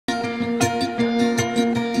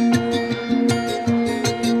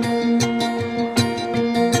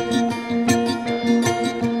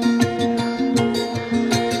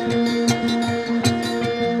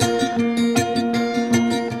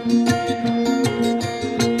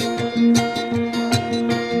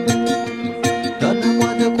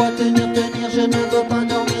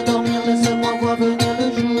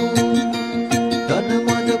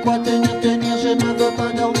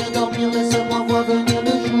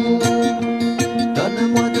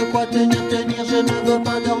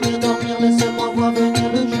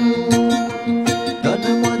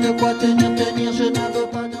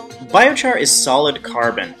Biochar is solid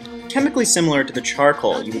carbon, chemically similar to the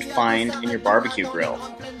charcoal you would find in your barbecue grill.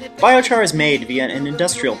 Biochar is made via an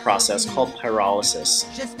industrial process called pyrolysis.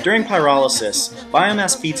 During pyrolysis,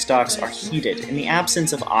 biomass feedstocks are heated in the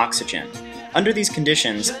absence of oxygen. Under these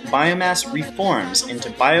conditions, biomass reforms into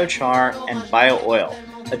biochar and bio-oil,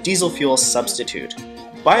 a diesel fuel substitute.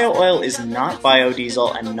 Bio-oil is not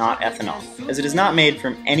biodiesel and not ethanol, as it is not made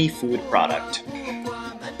from any food product.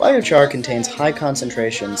 Biochar contains high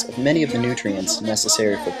concentrations of many of the nutrients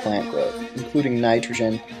necessary for plant growth, including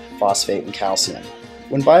nitrogen, phosphate, and calcium.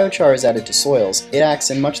 When biochar is added to soils, it acts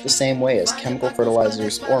in much the same way as chemical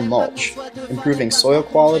fertilizers or mulch, improving soil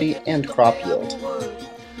quality and crop yield.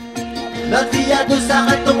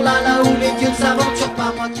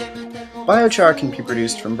 Biochar can be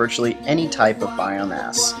produced from virtually any type of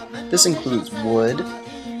biomass. This includes wood,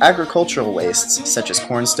 agricultural wastes such as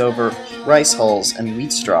corn stover, rice hulls, and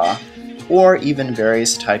wheat straw, or even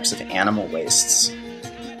various types of animal wastes.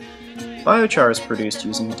 Biochar is produced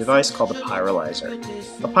using a device called a pyrolyzer.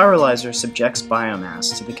 A pyrolyzer subjects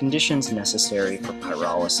biomass to the conditions necessary for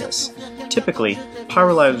pyrolysis. Typically,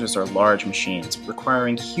 pyrolyzers are large machines,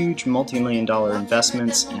 requiring huge multi-million-dollar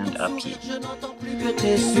investments and upkeep.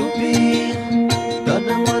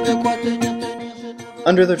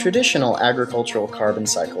 Under the traditional agricultural carbon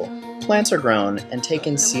cycle, plants are grown and take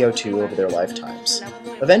in CO2 over their lifetimes.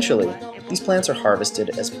 Eventually, these plants are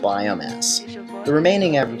harvested as biomass. The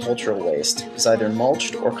remaining agricultural waste is either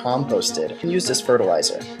mulched or composted and used as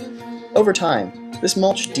fertilizer. Over time, this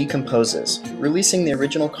mulch decomposes, releasing the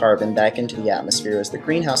original carbon back into the atmosphere as the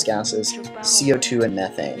greenhouse gases, CO2 and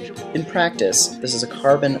methane. In practice, this is a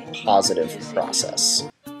carbon-positive process.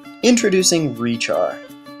 Introducing rechar.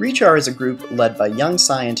 Rechar is a group led by young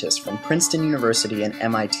scientists from Princeton University and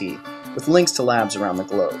MIT, with links to labs around the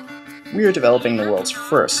globe. We are developing the world's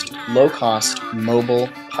first low-cost, mobile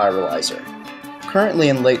pyrolyzer. Currently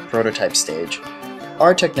in late prototype stage,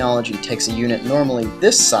 our technology takes a unit normally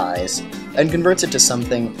this size and converts it to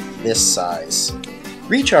something this size.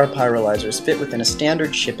 Rechar pyrolyzers fit within a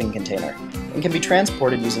standard shipping container and can be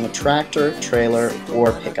transported using a tractor, trailer,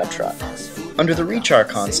 or pickup truck. Under the rechar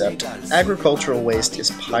concept, agricultural waste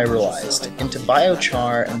is pyrolyzed into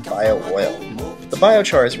biochar and bio-oil. The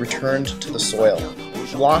biochar is returned to the soil,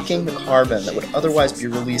 blocking the carbon that would otherwise be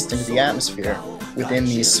released into the atmosphere within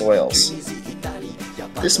these soils.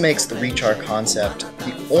 This makes the rechar concept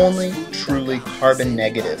the only truly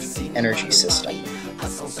carbon-negative energy system.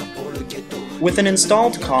 With an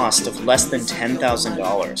installed cost of less than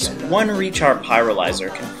 $10,000, one rechar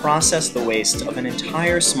pyrolyzer can process the waste of an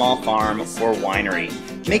entire small farm or winery,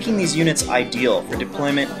 making these units ideal for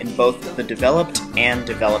deployment in both the developed and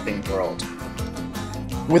developing world.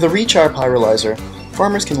 With a rechar pyrolyzer,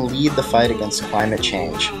 farmers can lead the fight against climate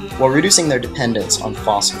change while reducing their dependence on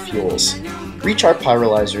fossil fuels. Rechar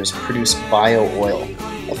pyrolyzers produce bio-oil,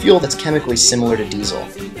 a fuel that's chemically similar to diesel.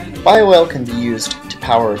 Bio-oil can be used to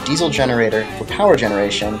power a diesel generator for power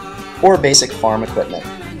generation or basic farm equipment.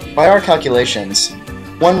 By our calculations,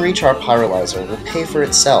 one rechar pyrolyzer will pay for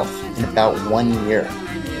itself in about 1 year.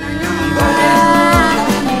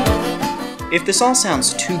 If this all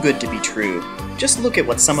sounds too good to be true, just look at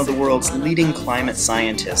what some of the world's leading climate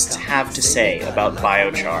scientists have to say about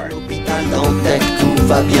biochar.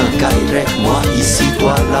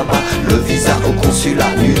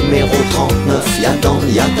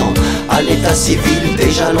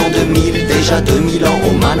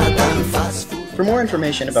 For more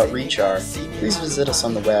information about rechar, please visit us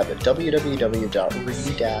on the web at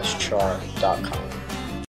www.re-char.com.